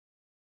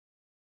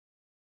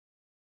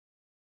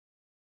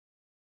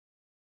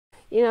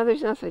You know,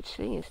 there's no such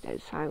thing as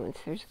dead silence.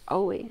 There's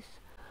always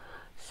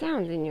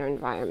sound in your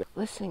environment.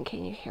 Listen,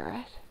 can you hear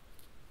it?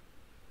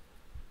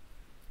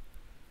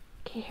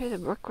 Can you hear the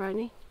brook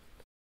running?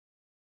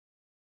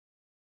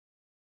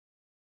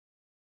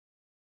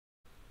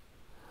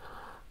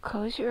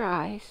 Close your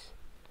eyes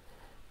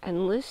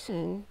and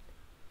listen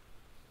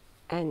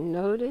and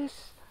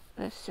notice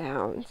the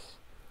sounds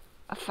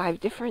of 5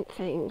 different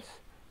things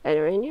that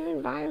are in your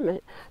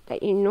environment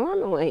that you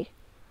normally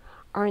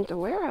aren't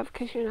aware of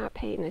because you're not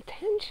paying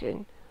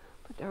attention,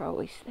 but they're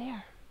always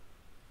there.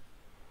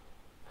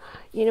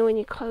 You know, when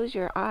you close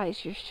your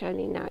eyes, you're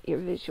shutting out your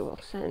visual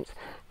sense,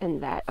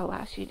 and that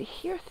allows you to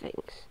hear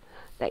things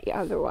that you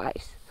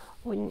otherwise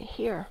wouldn't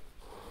hear.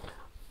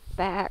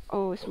 Back, it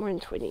was more than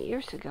 20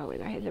 years ago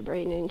when I had the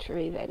brain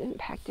injury that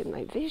impacted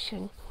my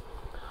vision.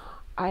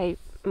 I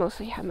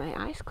mostly had my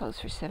eyes closed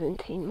for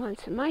 17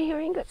 months, and my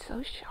hearing got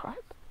so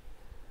sharp.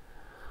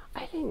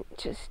 I didn't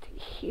just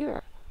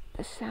hear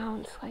the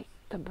sounds like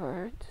the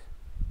birds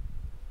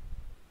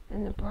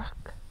and the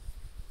brook.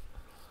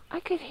 I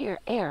could hear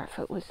air if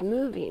it was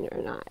moving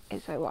or not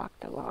as I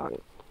walked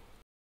along.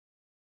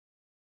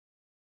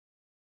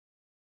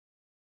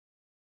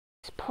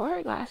 Just pour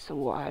a glass of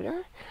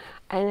water,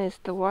 and as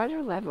the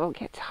water level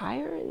gets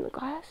higher in the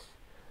glass,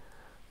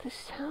 the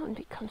sound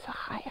becomes a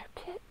higher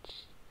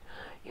pitch.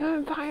 Your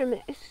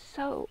environment is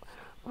so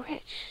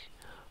rich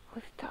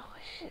with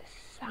delicious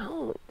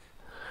sounds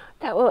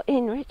that will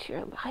enrich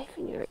your life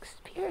and your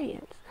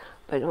experience,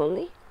 but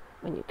only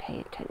when you pay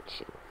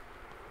attention.